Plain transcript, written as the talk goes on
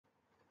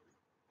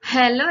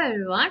Hello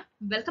everyone,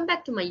 welcome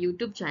back to my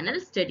YouTube channel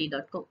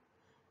study.com.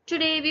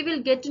 Today we will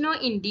get to know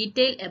in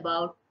detail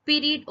about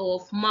period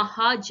of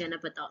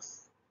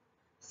Mahajanapadas.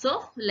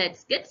 So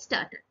let's get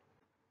started.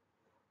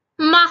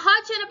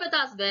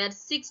 Mahajanapadas were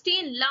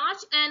 16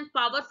 large and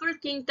powerful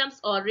kingdoms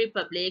or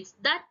republics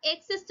that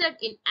existed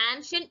in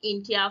ancient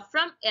India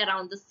from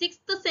around the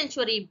 6th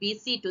century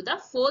BC to the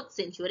 4th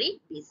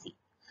century BC.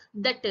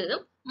 The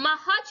term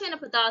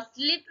Mahajanapadas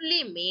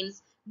literally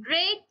means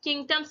great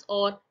kingdoms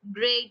or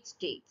great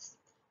states.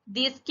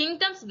 These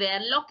kingdoms were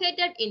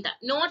located in the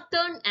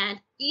northern and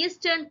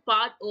eastern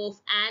part of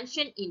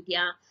ancient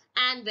India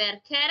and were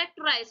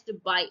characterized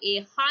by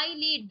a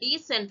highly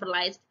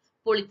decentralized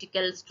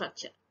political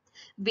structure,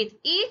 with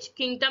each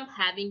kingdom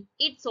having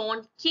its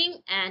own king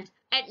and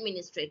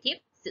administrative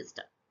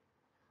system.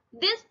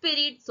 This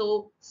period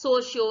saw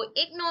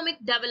socio-economic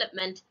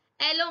development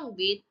along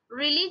with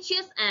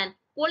religious and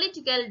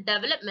political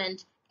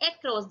development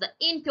across the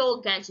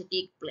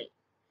Indo-Gangetic plain.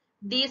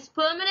 These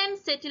permanent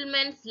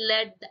settlements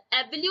led the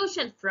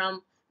evolution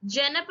from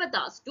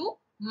Janapadas to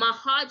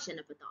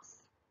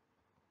Mahajanapadas.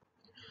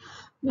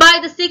 By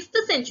the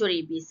 6th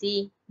century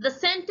BC, the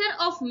center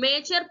of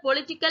major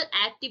political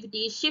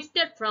activity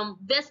shifted from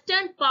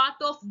western part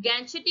of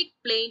Gangetic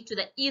plain to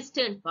the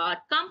eastern part,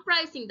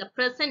 comprising the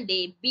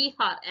present-day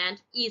Bihar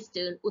and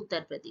eastern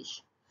Uttar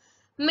Pradesh.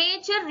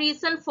 Major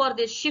reason for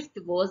this shift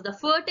was the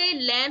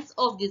fertile lands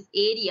of this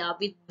area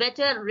with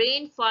better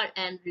rainfall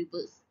and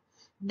rivers.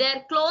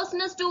 Their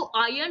closeness to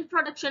iron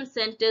production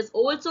centers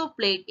also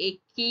played a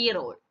key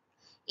role.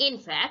 In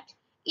fact,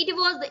 it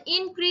was the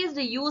increased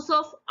use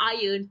of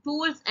iron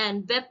tools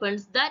and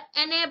weapons that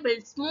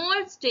enabled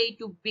small states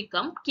to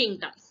become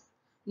kingdoms,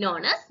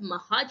 known as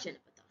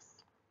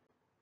Mahajanapadas.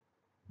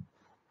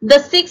 The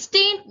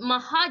 16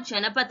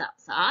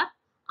 Mahajanapadas are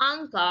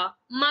Anka,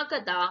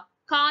 Magadha,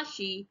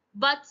 Kashi,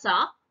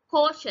 Vatsa,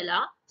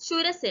 Koshala,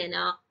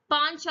 Shurasena,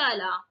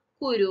 Panchala,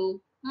 Kuru,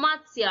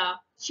 Matsya,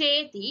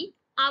 Cheti,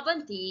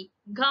 Avanti,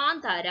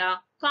 Gandhara,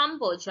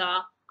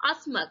 Kamboja,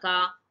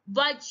 Asmaka,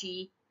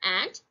 Vajji,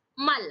 and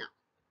Malla.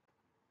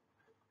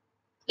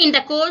 In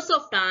the course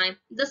of time,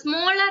 the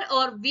smaller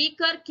or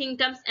weaker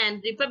kingdoms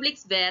and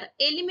republics were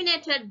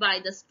eliminated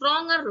by the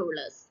stronger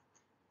rulers.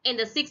 In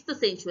the 6th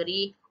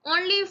century,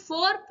 only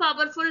 4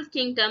 powerful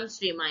kingdoms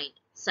remained,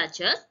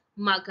 such as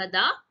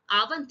Magadha,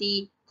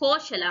 Avanti,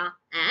 Koshala,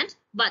 and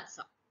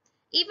Vatsa.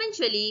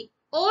 Eventually,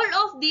 all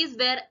of these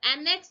were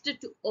annexed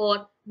to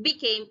or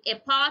became a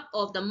part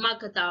of the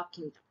Magadha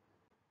kingdom.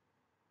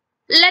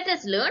 Let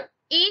us learn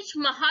each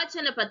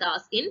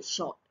Mahajanapadas in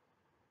short.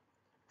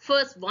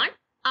 First one,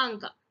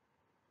 Anga.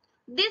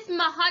 This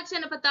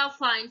Mahajanapada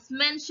finds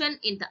mention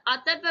in the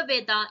Atharva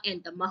Veda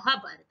and the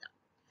Mahabharata.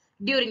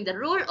 During the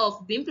rule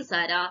of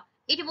Bimbisara,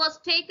 it was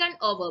taken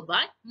over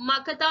by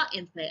Magadha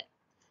Empire.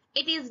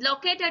 It is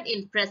located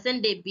in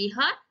present-day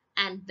Bihar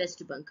and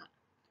West Bengal.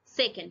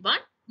 Second one,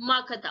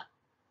 Magadha.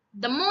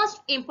 The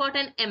most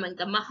important among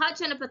the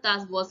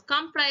Mahajanapadas was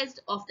comprised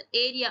of the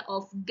area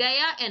of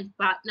Gaya and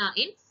Patna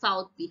in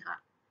South Bihar.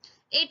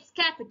 Its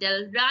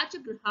capital,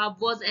 Rajagriha,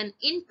 was an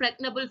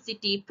impregnable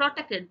city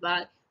protected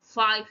by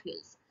 5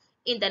 hills.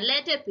 In the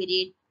later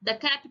period, the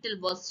capital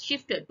was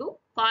shifted to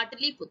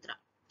Pataliputra.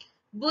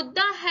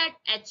 Buddha had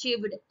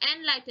achieved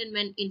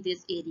enlightenment in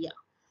this area.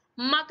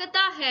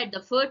 Magadha had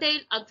the fertile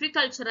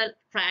agricultural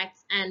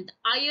tracts and the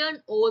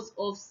iron ores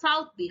of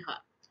South Bihar.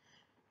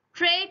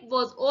 Trade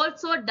was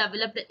also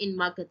developed in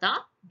Magadha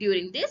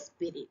during this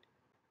period.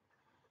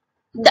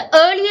 The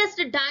earliest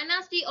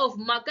dynasty of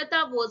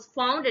Magadha was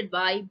founded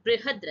by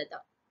Brihadratha.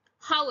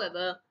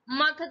 However,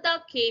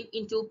 Magadha came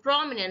into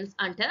prominence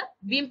under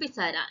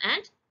Bimbisara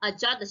and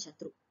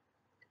Ajatashatru.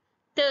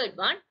 Third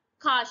one,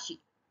 Kashi.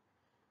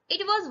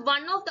 It was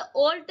one of the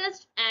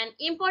oldest and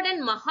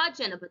important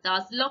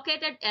Mahajanapadas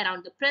located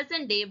around the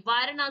present-day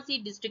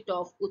Varanasi district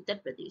of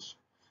Uttar Pradesh.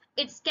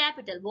 Its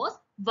capital was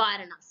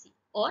Varanasi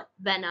or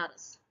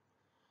Benares.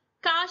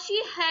 Kashi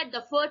had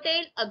the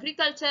fertile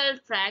agricultural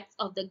tracts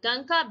of the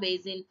Ganga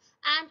basin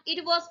and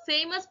it was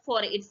famous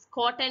for its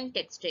cotton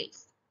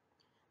textiles.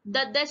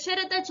 The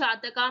Dasharatha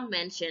Jataka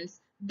mentions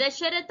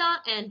Dasharatha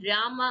and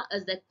Rama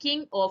as the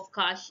king of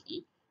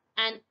Kashi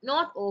and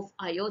not of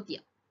Ayodhya.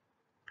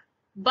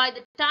 By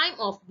the time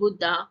of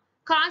Buddha,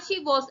 Kashi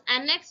was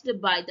annexed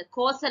by the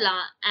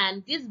Kosala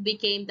and this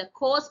became the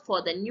cause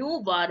for the new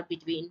war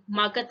between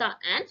Magadha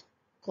and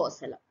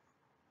Kosala.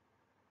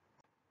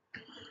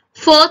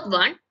 Fourth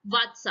one,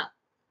 Vatsa.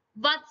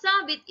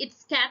 Vatsa with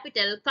its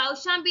capital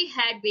Kaushambi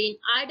had been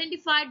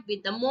identified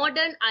with the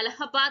modern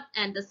Allahabad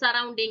and the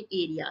surrounding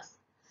areas.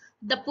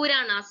 The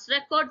Puranas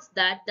records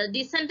that the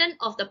descendant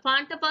of the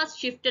Pandavas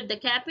shifted the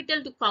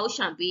capital to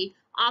Kaushambi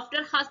after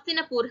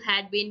Hastinapur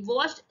had been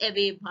washed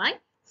away by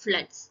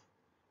floods.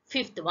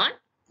 Fifth one,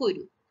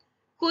 Kuru.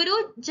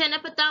 Kuru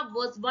Janapada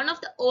was one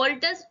of the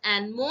oldest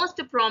and most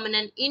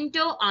prominent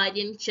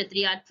Indo-Aryan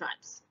Kshatriya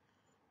tribes.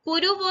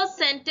 Kuru was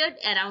centered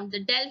around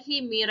the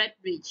Delhi-Meerut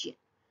region.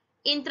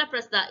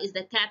 Indraprastha is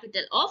the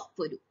capital of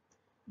Kuru.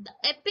 The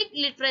epic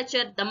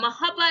literature, the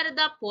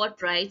Mahabharata,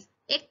 portrays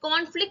a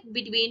conflict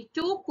between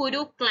two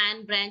Kuru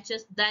clan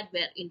branches that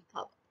were in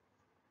power.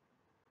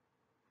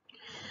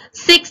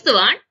 Sixth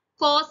one,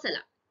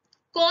 Kosala.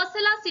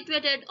 Kosala,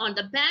 situated on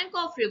the bank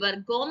of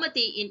river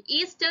Gomati in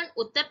eastern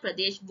Uttar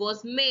Pradesh,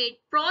 was made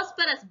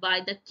prosperous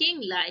by the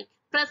king like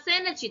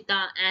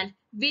Prasenajita and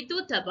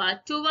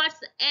Vidutaba towards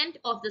the end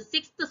of the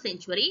 6th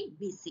century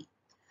BC.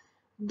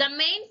 The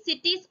main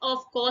cities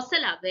of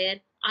Kosala were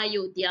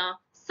Ayodhya,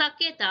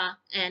 Saketa,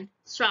 and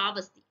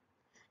Shravasti.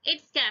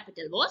 Its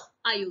capital was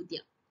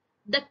Ayodhya.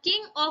 The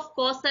king of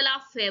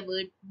Kosala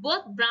favored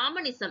both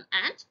Brahmanism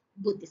and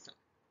Buddhism.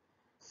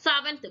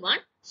 Seventh one,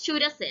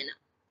 Shurasena.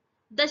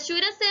 The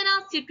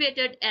Shurasena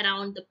situated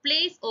around the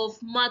place of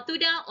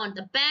Mathura on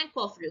the bank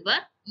of river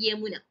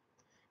Yamuna.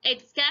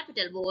 Its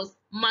capital was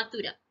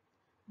Mathura.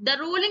 The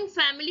ruling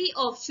family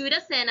of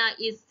Shurasena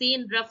is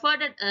seen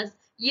referred as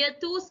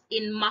Yathus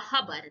in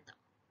Mahabharata.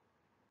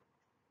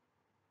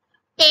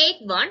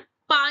 Eighth one,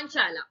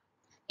 Panchala.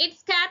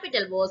 Its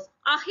capital was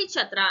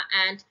Ahichatra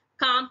and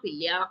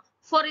Kampilya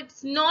for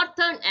its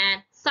northern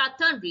and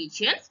southern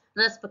regions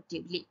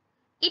respectively.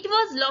 It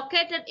was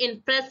located in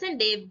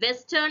present-day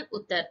western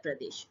Uttar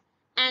Pradesh,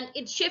 and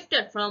it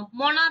shifted from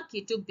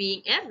monarchy to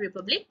being a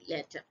republic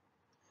later.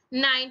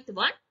 Ninth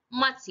one,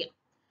 Matsya.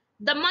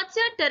 The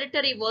Matsya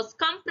territory was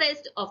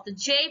comprised of the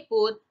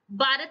Jaipur,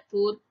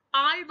 Bharatpur,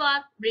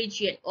 Alwar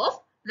region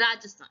of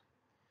Rajasthan.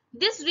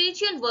 This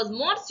region was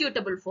more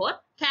suitable for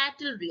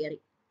cattle rearing.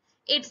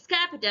 Its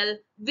capital,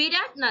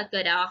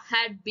 Viratnagara,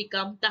 had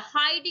become the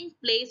hiding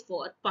place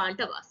for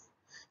Pandavas.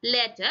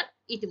 Later,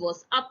 it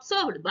was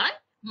absorbed by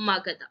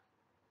Magadha.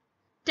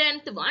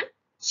 10th one,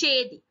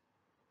 Chedi.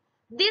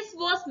 This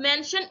was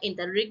mentioned in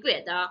the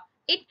Rigveda.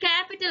 Its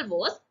capital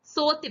was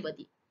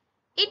Sotibadi.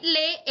 It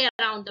lay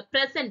around the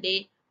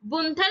present-day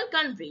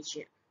Bundelkhand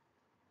region.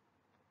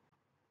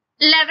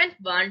 11th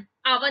one,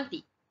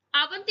 Avanti.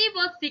 Avanti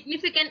was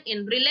significant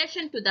in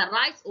relation to the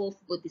rise of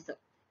Buddhism.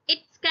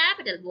 Its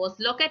capital was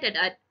located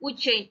at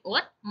Ujjain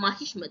or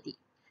Mahishmati.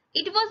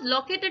 It was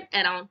located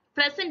around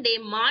present-day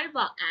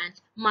Malwa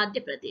and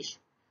Madhya Pradesh.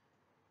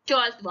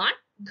 12th one,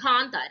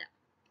 Gandhara.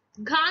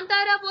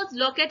 Gandhara was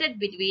located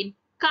between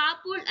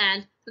Kabul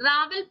and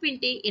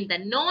Rawalpindi in the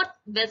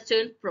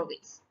northwestern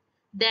province.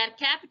 Their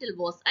capital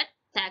was at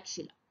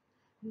Takshila.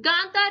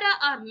 Gandhara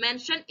are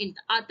mentioned in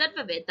the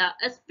Atharva Veda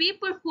as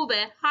people who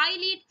were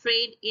highly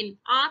trained in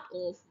art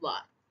of war.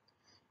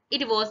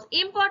 It was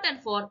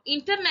important for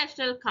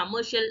international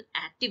commercial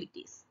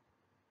activities.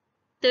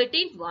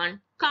 13th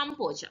one,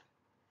 Kamboja.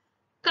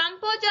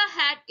 Kamboja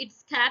had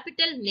its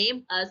capital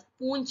named as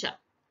Punjab.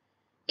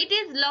 It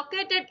is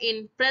located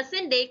in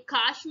present-day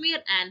Kashmir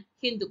and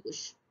Hindu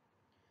Kush.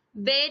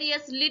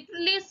 Various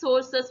literary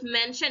sources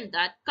mention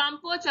that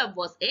Kamboja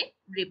was a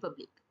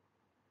republic.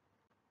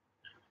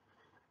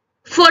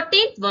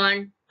 14th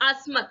one,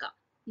 Asmaka.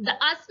 The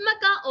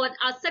Asmaka or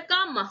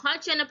Asaka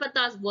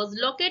Mahajanapadas was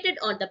located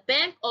on the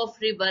bank of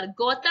river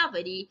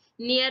Godavari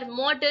near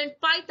modern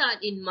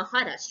Paitan in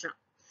Maharashtra.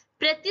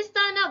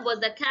 Pratisthana was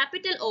the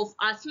capital of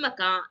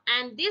Asmaka,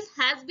 and this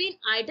has been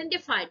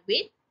identified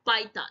with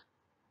Paitan.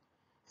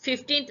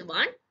 15th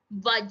one,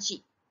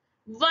 Vajji.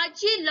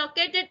 Vajji,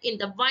 located in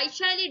the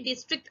Vaishali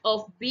district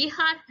of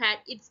Bihar, had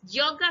its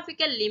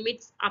geographical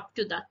limits up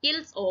to the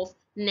hills of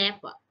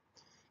Nepal.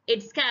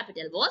 Its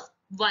capital was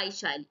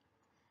Vaishali.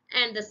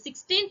 And the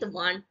 16th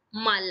one,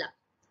 Malla.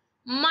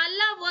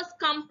 Malla was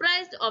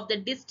comprised of the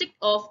district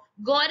of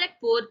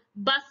Gorakhpur,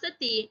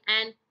 Basati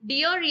and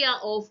Deoria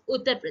of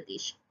Uttar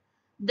Pradesh.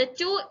 The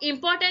two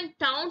important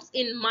towns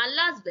in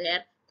Mallas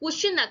were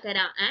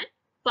Kushinakara and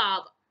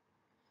Pava.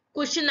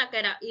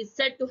 Kushinakara is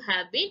said to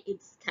have been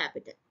its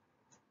capital.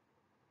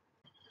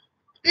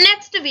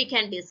 Next, we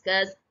can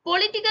discuss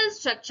political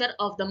structure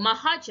of the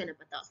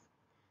Mahajanapadas.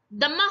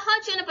 The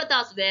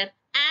Mahajanapadas were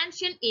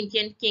ancient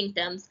Indian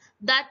kingdoms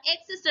that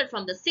existed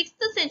from the 6th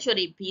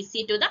century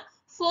BC to the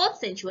 4th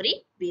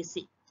century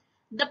BC.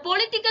 The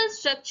political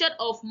structure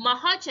of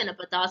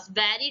Mahajanapadas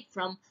varied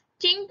from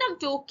kingdom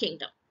to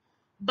kingdom,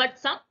 but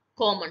some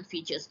common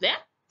features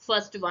were: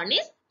 first one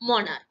is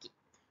monarchy.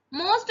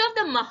 Most of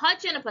the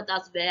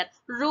Mahajanapadas were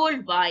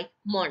ruled by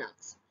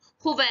monarchs,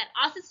 who were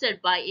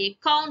assisted by a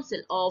council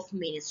of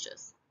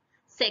ministers.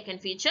 Second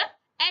feature,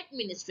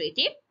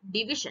 administrative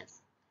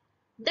divisions.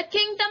 The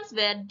kingdoms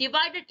were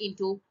divided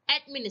into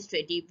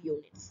administrative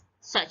units,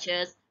 such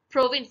as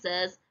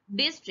provinces,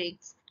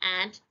 districts,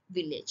 and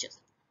villages.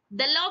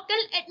 The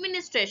local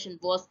administration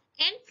was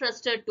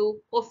entrusted to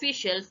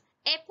officials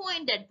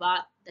appointed by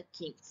the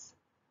kings.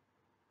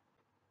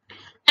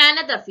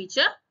 Another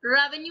feature,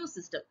 revenue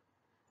system.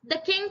 The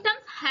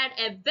kingdoms had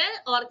a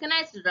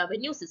well-organized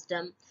revenue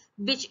system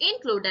which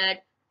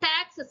included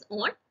taxes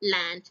on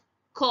land,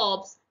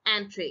 crops,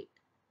 and trade.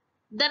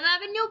 The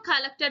revenue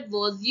collected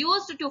was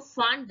used to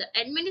fund the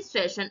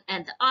administration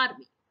and the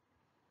army.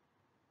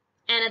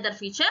 Another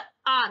feature,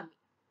 army.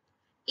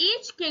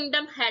 Each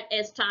kingdom had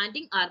a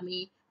standing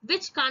army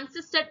which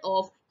consisted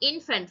of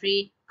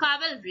infantry,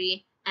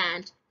 cavalry,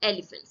 and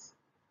elephants.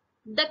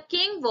 The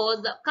king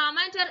was the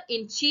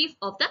commander-in-chief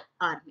of the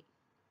army.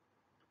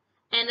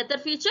 Another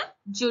feature,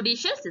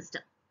 judicial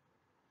system.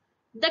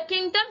 The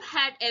kingdom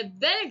had a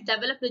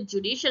well-developed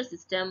judicial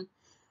system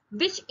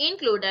which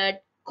included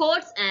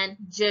courts and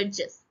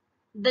judges.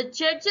 The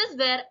judges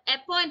were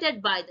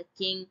appointed by the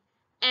king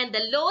and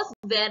the laws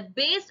were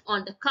based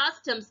on the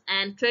customs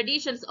and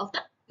traditions of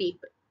the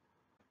people.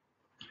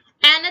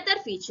 Another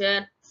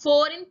feature,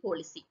 foreign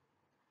policy.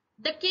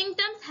 The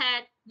kingdoms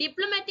had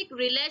diplomatic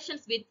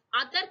relations with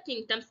other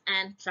kingdoms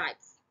and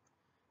tribes.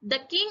 The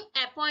king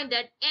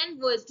appointed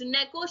envoys to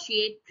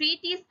negotiate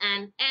treaties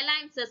and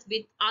alliances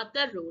with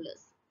other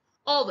rulers.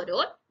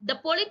 Overall, the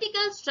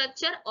political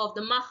structure of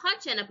the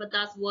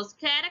Mahajanapadas was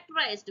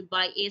characterized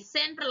by a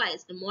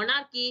centralized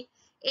monarchy,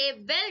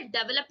 a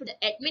well-developed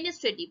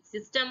administrative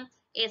system,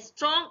 a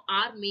strong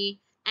army,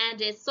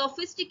 and a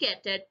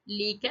sophisticated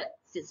legal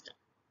system.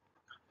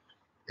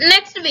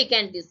 Next, we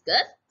can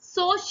discuss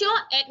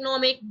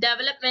socio-economic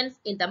developments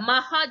in the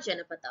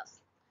Mahajanapadas.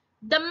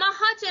 The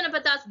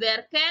Mahajanapadas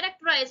were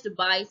characterized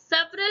by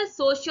several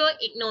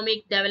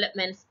socio-economic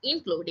developments,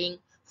 including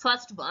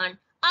first one,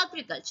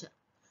 agriculture.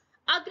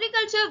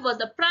 Agriculture was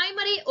the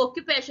primary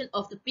occupation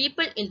of the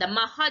people in the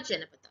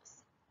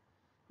Mahajanapadas.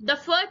 The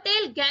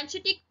fertile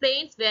Gangetic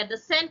plains were the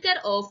center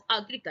of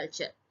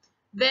agriculture,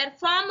 where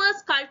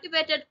farmers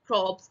cultivated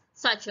crops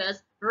such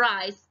as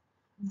rice,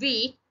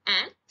 wheat,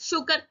 and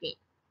sugarcane.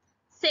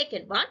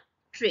 Second one,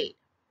 trade.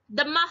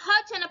 The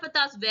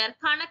Mahajanapadas were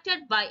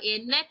connected by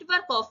a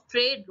network of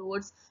trade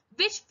routes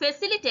which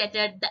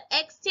facilitated the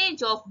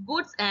exchange of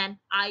goods and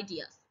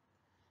ideas.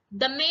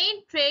 The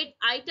main trade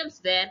items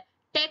were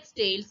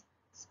textiles,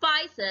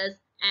 spices,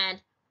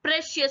 and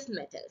precious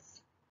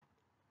metals.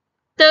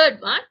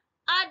 Third one,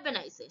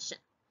 urbanization.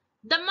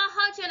 The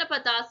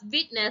Mahajanapadas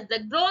witnessed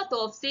the growth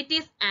of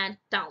cities and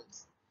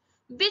towns,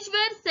 which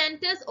were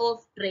centers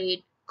of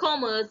trade,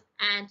 commerce,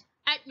 and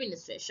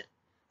administration.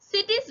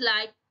 Cities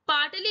like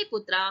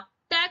Pataliputra,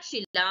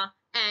 Takshila,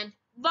 and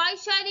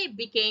Vaishali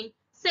became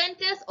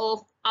centers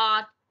of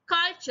art,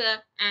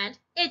 culture, and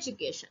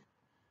education.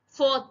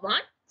 Fourth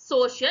one,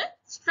 social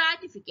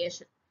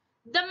stratification.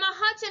 The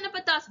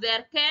Mahajanapadas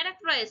were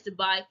characterized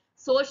by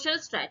social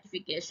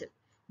stratification,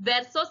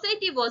 where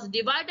society was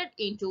divided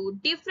into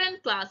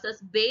different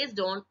classes based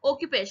on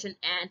occupation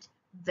and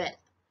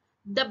wealth.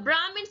 The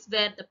Brahmins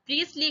were the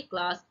priestly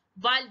class,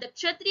 while the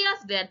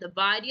Kshatriyas were the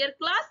warrior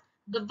class,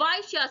 the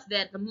Vaishyas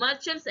were the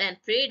merchants and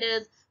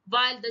traders,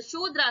 while the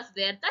Shudras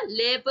were the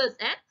laborers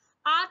and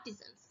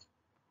artisans.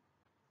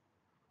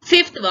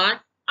 Fifth one,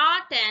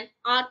 art and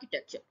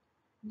architecture.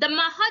 The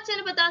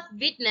Mahajanapadas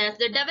witnessed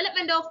the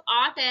development of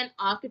art and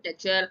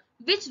architecture,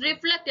 which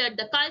reflected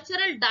the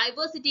cultural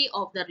diversity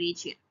of the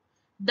region.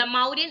 The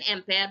Mauryan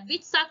Empire,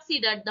 which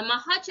succeeded the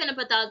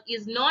Mahajanapadas,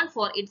 is known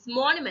for its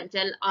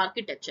monumental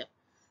architecture,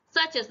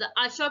 such as the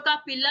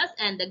Ashoka pillars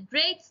and the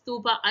Great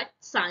Stupa at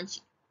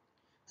Sanchi.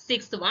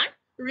 Sixth one,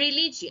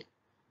 religion.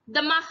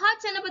 The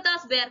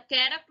Mahajanapadas were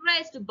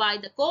characterized by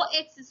the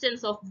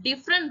coexistence of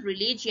different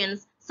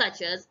religions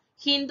such as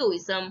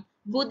Hinduism,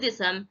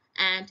 Buddhism,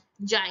 and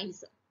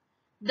Jainism.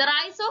 The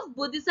rise of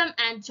Buddhism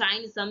and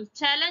Jainism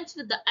challenged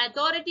the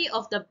authority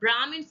of the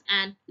Brahmins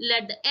and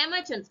led the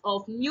emergence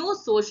of new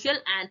social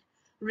and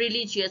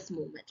religious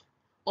movement.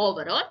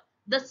 Overall,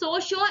 the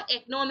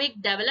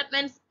socio-economic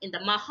developments in the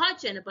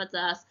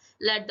Mahajanapadas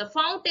laid the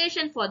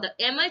foundation for the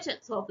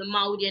emergence of the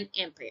Mauryan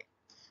Empire,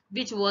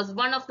 which was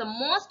one of the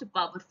most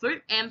powerful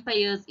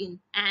empires in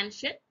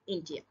ancient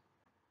India.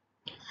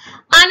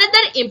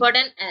 Another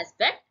important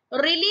aspect,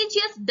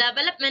 religious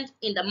development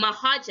in the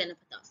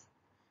Mahajanapadas.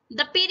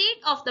 The period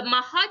of the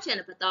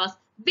Mahajanapadas,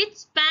 which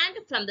spanned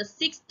from the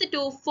 6th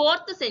to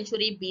 4th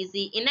century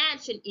BC in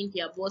ancient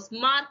India, was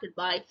marked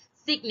by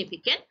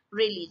significant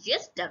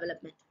religious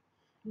development.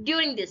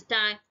 During this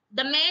time,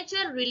 the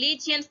major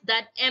religions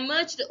that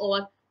emerged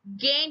or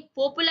gained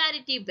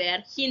popularity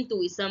were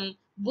Hinduism,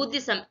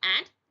 Buddhism,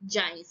 and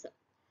Jainism.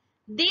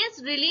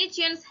 These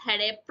religions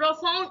had a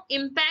profound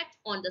impact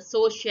on the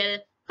social,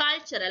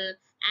 cultural,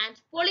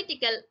 and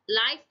political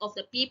life of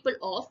the people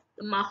of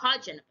the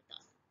Mahajanapadas.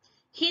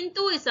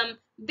 Hinduism,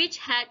 which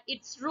had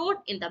its root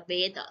in the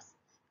Vedas,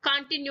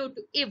 continued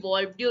to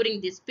evolve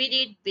during this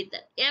period with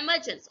the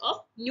emergence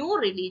of new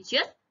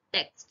religious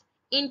texts,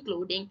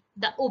 including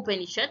the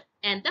Upanishad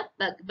and the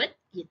Bhagavad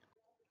Gita.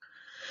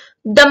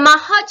 The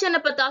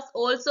Mahajanapadas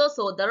also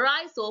saw the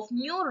rise of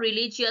new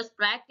religious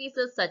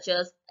practices such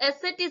as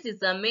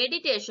asceticism,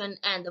 meditation,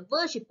 and the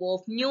worship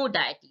of new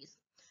deities.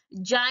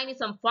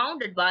 Jainism,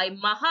 founded by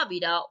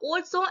Mahavira,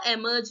 also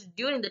emerged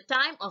during the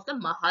time of the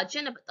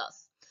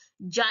Mahajanapadas.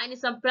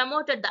 Jainism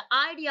promoted the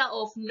idea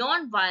of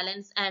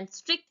non-violence and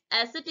strict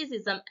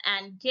asceticism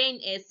and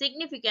gained a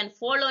significant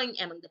following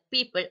among the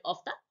people of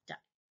the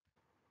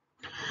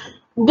time.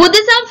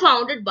 Buddhism,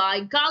 founded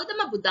by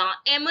Gautama Buddha,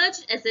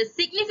 emerged as a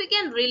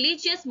significant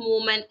religious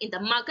movement in the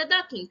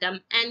Magadha kingdom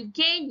and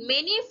gained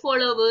many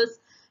followers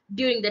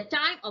during the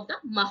time of the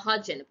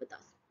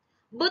Mahajanapadas.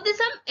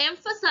 Buddhism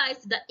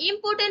emphasized the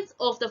importance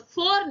of the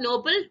Four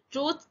Noble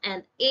Truths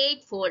and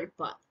Eightfold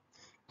Path,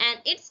 and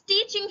its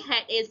teaching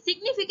had a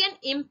significant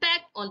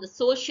impact on the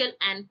social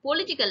and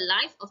political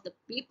life of the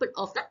people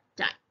of the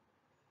time.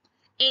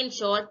 In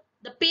short,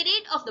 the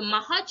period of the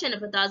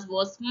Mahajanapadas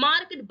was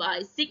marked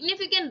by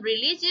significant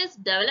religious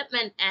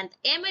development and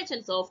the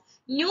emergence of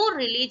new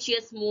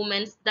religious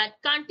movements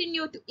that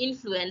continue to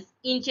influence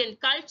Indian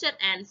culture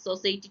and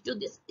society to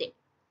this day.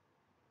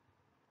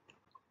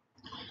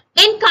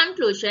 In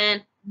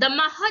conclusion, the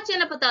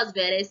Mahajanapadas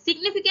were a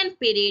significant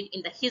period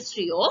in the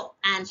history of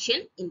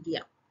ancient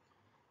India.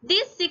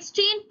 These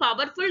 16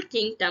 powerful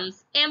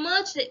kingdoms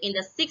emerged in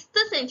the 6th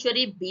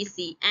century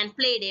BC and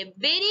played a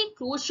very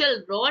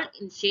crucial role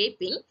in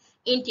shaping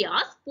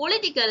India's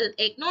political,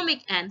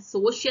 economic and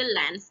social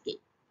landscape.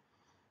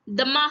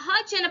 The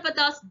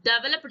Mahajanapadas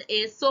developed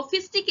a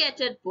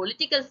sophisticated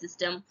political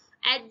system,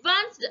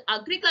 advanced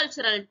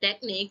agricultural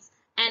techniques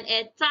and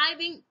a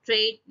thriving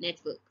trade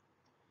network.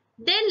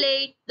 They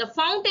laid the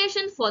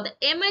foundation for the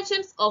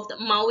emergence of the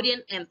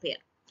Mauryan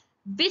Empire,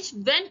 which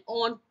went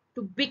on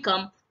to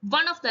become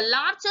one of the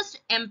largest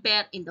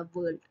empires in the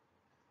world.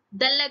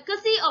 The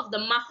legacy of the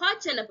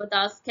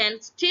Mahajanapadas can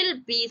still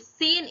be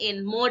seen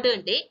in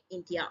modern-day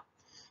India,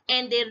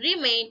 and they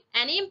remain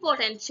an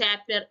important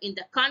chapter in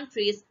the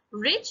country's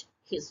rich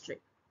history.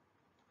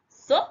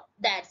 So,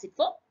 that's it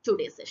for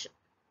today's session.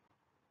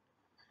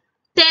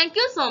 Thank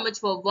you so much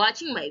for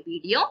watching my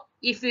video.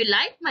 If you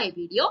liked my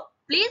video,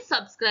 please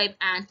subscribe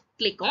and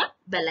click on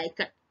bell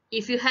icon.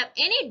 If you have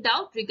any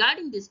doubt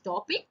regarding this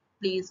topic,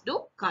 please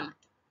do comment.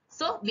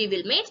 So, we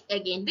will meet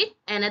again with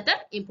another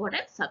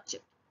important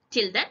subject.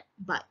 Till then,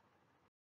 bye.